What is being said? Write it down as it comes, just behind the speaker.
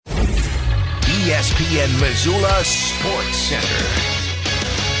ESPN Missoula Sports Center.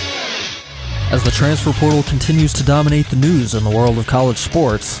 As the transfer portal continues to dominate the news in the world of college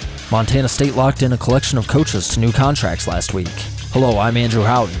sports, Montana State locked in a collection of coaches to new contracts last week. Hello, I'm Andrew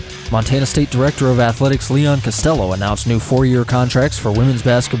Houghton. Montana State Director of Athletics Leon Costello announced new 4-year contracts for women's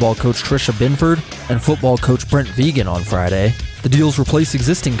basketball coach Tricia Binford and football coach Brent Vigen on Friday. The deals replace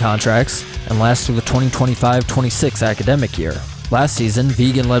existing contracts and last through the 2025-26 academic year. Last season,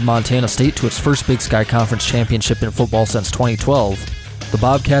 Vigen led Montana State to its first Big Sky Conference championship in football since 2012. The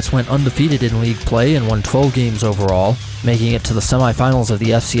Bobcats went undefeated in league play and won 12 games overall, making it to the semifinals of the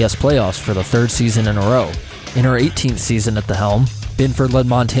FCS playoffs for the third season in a row. In her 18th season at the helm, Binford led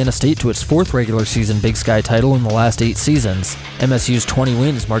Montana State to its fourth regular season Big Sky title in the last 8 seasons. MSU's 20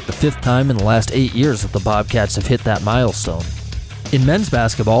 wins marked the 5th time in the last 8 years that the Bobcats have hit that milestone. In men's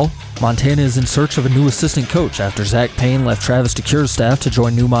basketball, Montana is in search of a new assistant coach after Zach Payne left Travis DeCure's staff to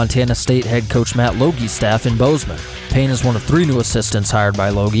join new Montana State head coach Matt Logie's staff in Bozeman. Payne is one of 3 new assistants hired by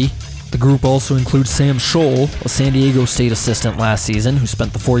Logie. The group also includes Sam Scholl, a San Diego State assistant last season, who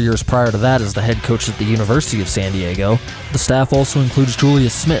spent the 4 years prior to that as the head coach at the University of San Diego. The staff also includes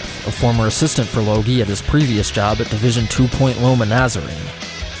Julius Smith, a former assistant for Logie at his previous job at Division II Point Loma Nazarene.